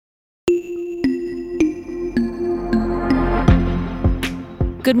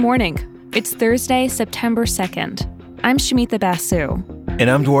Good morning. It's Thursday, September 2nd. I'm Shamitha Basu. And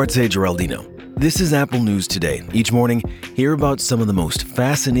I'm Duarte Geraldino. This is Apple News Today. Each morning, hear about some of the most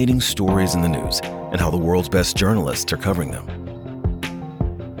fascinating stories in the news and how the world's best journalists are covering them.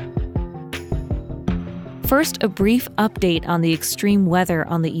 First, a brief update on the extreme weather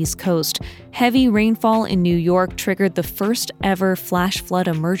on the East Coast. Heavy rainfall in New York triggered the first ever flash flood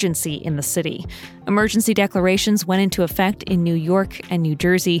emergency in the city. Emergency declarations went into effect in New York and New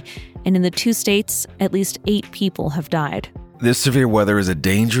Jersey, and in the two states, at least 8 people have died. This severe weather is a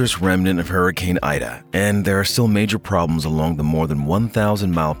dangerous remnant of Hurricane Ida, and there are still major problems along the more than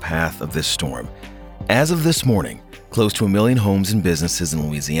 1,000-mile path of this storm. As of this morning, close to 1 million homes and businesses in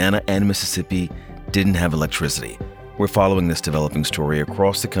Louisiana and Mississippi didn't have electricity. We're following this developing story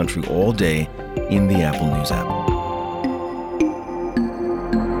across the country all day in the Apple News app.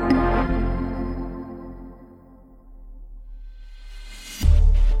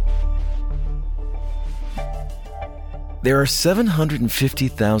 There are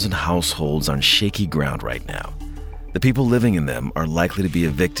 750,000 households on shaky ground right now. The people living in them are likely to be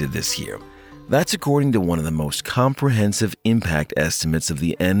evicted this year. That's according to one of the most comprehensive impact estimates of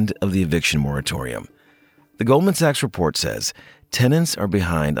the end of the eviction moratorium. The Goldman Sachs report says tenants are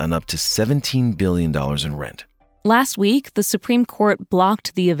behind on up to $17 billion in rent. Last week, the Supreme Court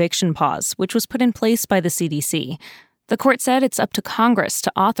blocked the eviction pause, which was put in place by the CDC. The court said it's up to Congress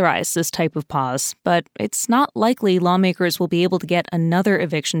to authorize this type of pause, but it's not likely lawmakers will be able to get another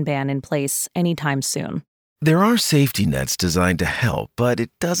eviction ban in place anytime soon. There are safety nets designed to help, but it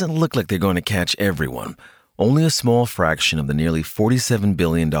doesn't look like they're going to catch everyone. Only a small fraction of the nearly $47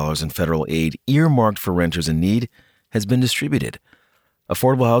 billion in federal aid earmarked for renters in need has been distributed.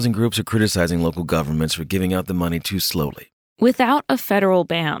 Affordable housing groups are criticizing local governments for giving out the money too slowly. Without a federal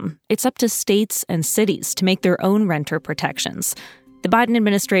ban, it's up to states and cities to make their own renter protections. The Biden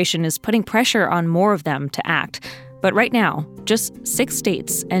administration is putting pressure on more of them to act. But right now, just 6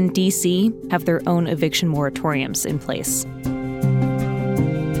 states and D.C. have their own eviction moratoriums in place.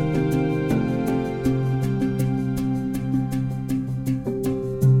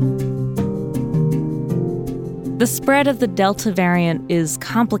 The spread of the Delta variant is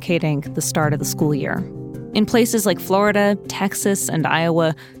complicating the start of the school year. In places like Florida, Texas, and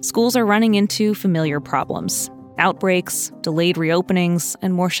Iowa, schools are running into familiar problems: outbreaks, delayed reopenings,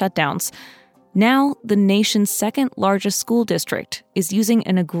 and more shutdowns. Now, the nation's second largest school district is using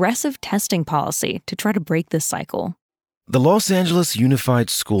an aggressive testing policy to try to break this cycle. The Los Angeles Unified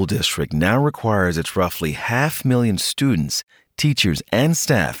School District now requires its roughly 500,000 students, teachers, and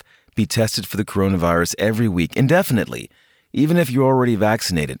staff be tested for the coronavirus every week indefinitely, even if you're already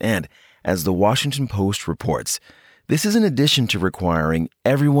vaccinated. And, as the Washington Post reports, this is in addition to requiring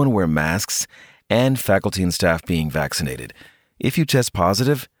everyone wear masks and faculty and staff being vaccinated. If you test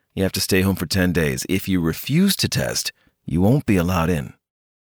positive, you have to stay home for 10 days. If you refuse to test, you won't be allowed in.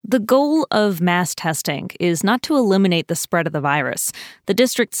 The goal of mass testing is not to eliminate the spread of the virus. The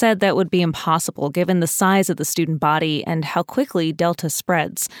district said that would be impossible given the size of the student body and how quickly Delta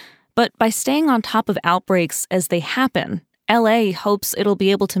spreads. But by staying on top of outbreaks as they happen, LA hopes it'll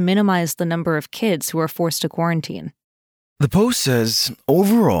be able to minimize the number of kids who are forced to quarantine. The Post says,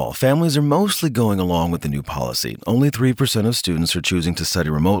 overall, families are mostly going along with the new policy. Only 3% of students are choosing to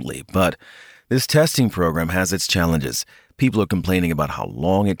study remotely. But this testing program has its challenges. People are complaining about how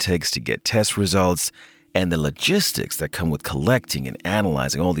long it takes to get test results and the logistics that come with collecting and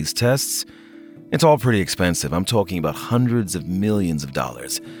analyzing all these tests. It's all pretty expensive. I'm talking about hundreds of millions of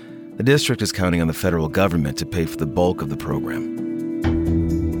dollars. The district is counting on the federal government to pay for the bulk of the program.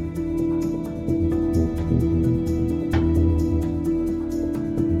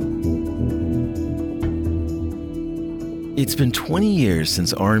 It's been 20 years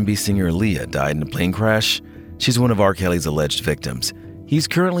since R&B singer Aaliyah died in a plane crash. She's one of R. Kelly's alleged victims. He's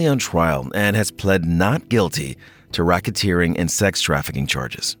currently on trial and has pled not guilty to racketeering and sex trafficking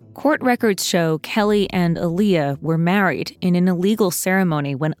charges. Court records show Kelly and Aaliyah were married in an illegal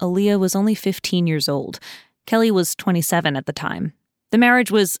ceremony when Aaliyah was only 15 years old. Kelly was 27 at the time. The marriage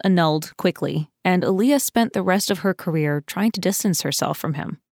was annulled quickly, and Aaliyah spent the rest of her career trying to distance herself from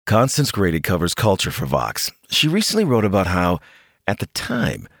him. Constance Grady covers culture for Vox. She recently wrote about how, at the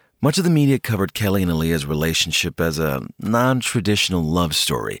time, much of the media covered Kelly and Aaliyah's relationship as a non-traditional love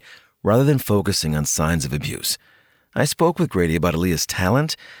story, rather than focusing on signs of abuse. I spoke with Grady about Aaliyah's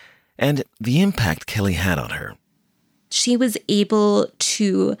talent and the impact Kelly had on her. She was able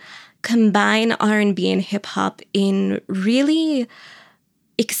to combine R&B and hip-hop in really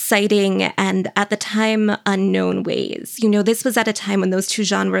exciting and at the time unknown ways. You know, this was at a time when those two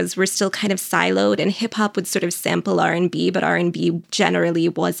genres were still kind of siloed, and hip hop would sort of sample R&B, but R&B generally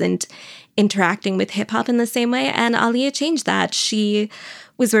wasn't interacting with hip hop in the same way. And Aaliyah changed that. She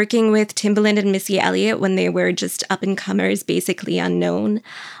was working with Timbaland and Missy Elliott when they were just up-and-comers, basically unknown,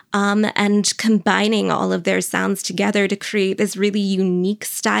 and combining all of their sounds together to create this really unique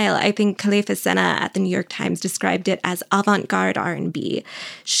style. I think Khalifa Sena at the New York Times described it as avant-garde R&B.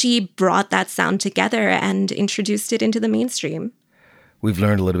 She brought that sound together and introduced it into the mainstream. We've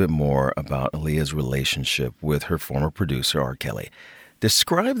learned a little bit more about Aaliyah's relationship with her former producer, R. Kelly.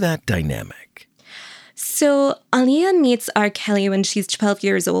 Describe that dynamic. So Aaliyah meets R. Kelly when she's 12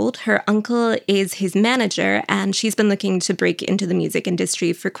 years old. Her uncle is his manager, and she's been looking to break into the music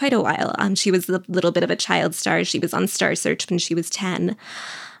industry for quite a while. She was a little bit of a child star. She was on Star Search when she was 10.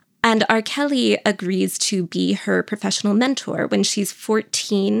 And R. Kelly agrees to be her professional mentor. When she's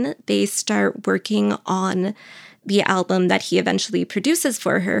 14, they start working on the album that he eventually produces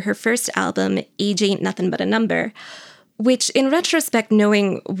for her, her first album, Age Ain't Nothing But a Number, which in retrospect,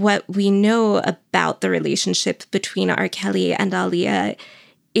 knowing what we know about the relationship between R. Kelly and Aaliyah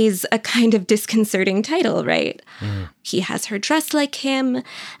is a kind of disconcerting title, right? He has her dressed like him.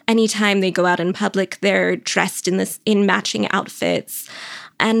 Anytime they go out in public, they're dressed in matching outfits.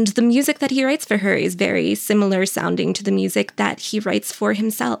 And the music that he writes for her is very similar sounding to the music that he writes for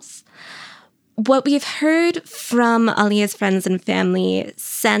himself. What we've heard from Aaliyah's friends and family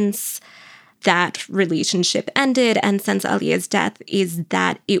since that relationship ended and since Aaliyah's death is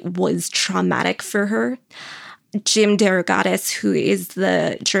that it was traumatic for her. Jim DeRogatis, who is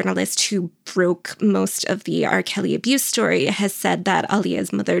the journalist who broke most of the R. Kelly abuse story, has said that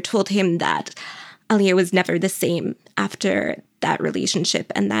Aaliyah's mother told him that Aaliyah was never the same after that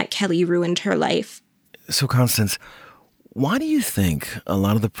relationship and that Kelly ruined her life. So, Constance, why do you think a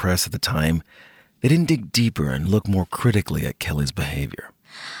lot of the press at the time, they didn't dig deeper and look more critically at Kelly's behavior?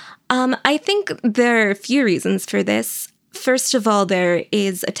 I think there are a few reasons for this. First of all, there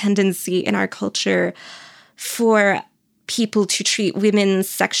is a tendency in our culture for people to treat women's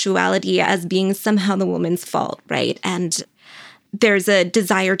sexuality as being somehow the woman's fault, right? And there's a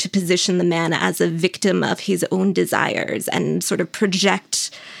desire to position the man as a victim of his own desires and sort of project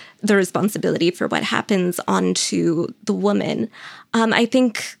the responsibility for what happens onto the woman. I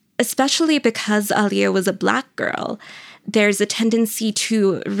think especially because Aaliyah was a Black girl, there's a tendency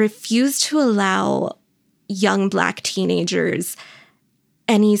to refuse to allow young Black teenagers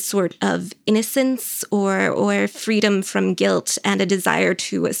any sort of innocence or freedom from guilt and a desire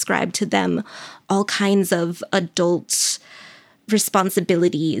to ascribe to them all kinds of adult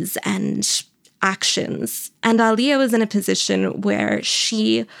responsibilities and actions. And Aaliyah was in a position where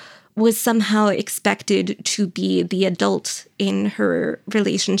she was somehow expected to be the adult in her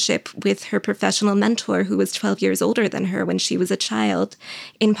relationship with her professional mentor, who was 12 years older than her when she was a child,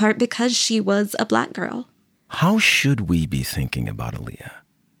 in part because she was a Black girl. How should we be thinking about Aaliyah?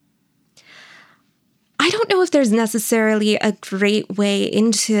 I don't know if there's necessarily a great way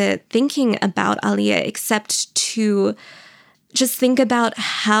into thinking about Aaliyah except to just think about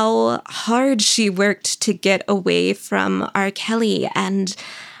how hard she worked to get away from R. Kelly and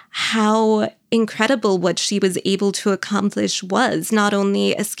how incredible what she was able to accomplish was, not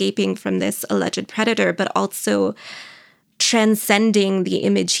only escaping from this alleged predator, but also transcending the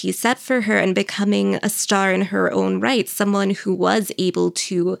image he set for her and becoming a star in her own right, someone who was able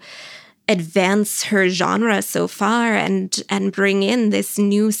to advance her genre so far and bring in this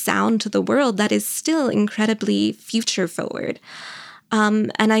new sound to the world that is still incredibly future forward.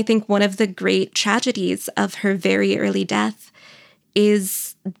 And I think one of the great tragedies of her very early death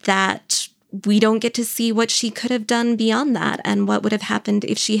is that we don't get to see what she could have done beyond that and what would have happened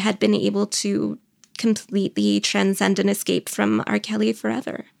if she had been able to completely transcend and escape from R. Kelly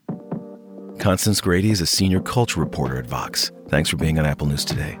forever. Constance Grady is a senior culture reporter at Vox. Thanks for being on Apple News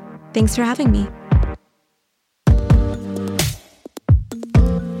Today. Thanks for having me.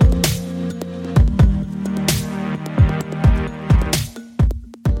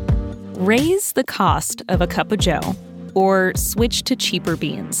 Raise the cost of a cup of joe or switch to cheaper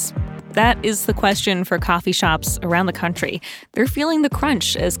beans? That is the question for coffee shops around the country. They're feeling the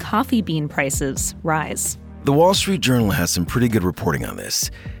crunch as coffee bean prices rise. The Wall Street Journal has some pretty good reporting on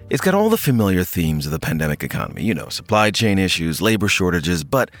this. It's got all the familiar themes of the pandemic economy, supply chain issues, labor shortages,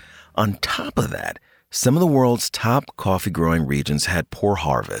 but on top of that, some of the world's top coffee-growing regions had poor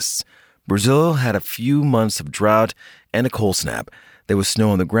harvests. Brazil had a few months of drought and a cold snap. There was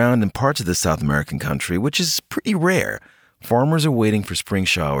snow on the ground in parts of the South American country, which is pretty rare. Farmers are waiting for spring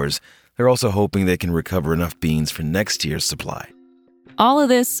showers. They're also hoping they can recover enough beans for next year's supply. All of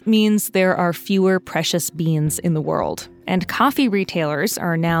this means there are fewer precious beans in the world, and coffee retailers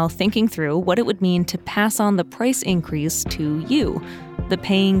are now thinking through what it would mean to pass on the price increase to you, the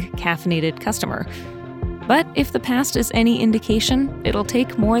paying caffeinated customer. But if the past is any indication, it'll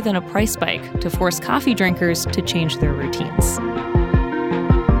take more than a price spike to force coffee drinkers to change their routines.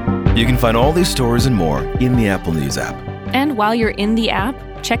 You can find all these stories and more in the Apple News app. And while you're in the app,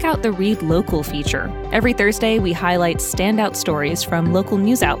 check out the Read Local feature. Every Thursday, we highlight standout stories from local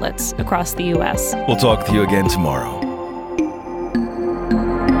news outlets across the U.S. We'll talk with you again tomorrow.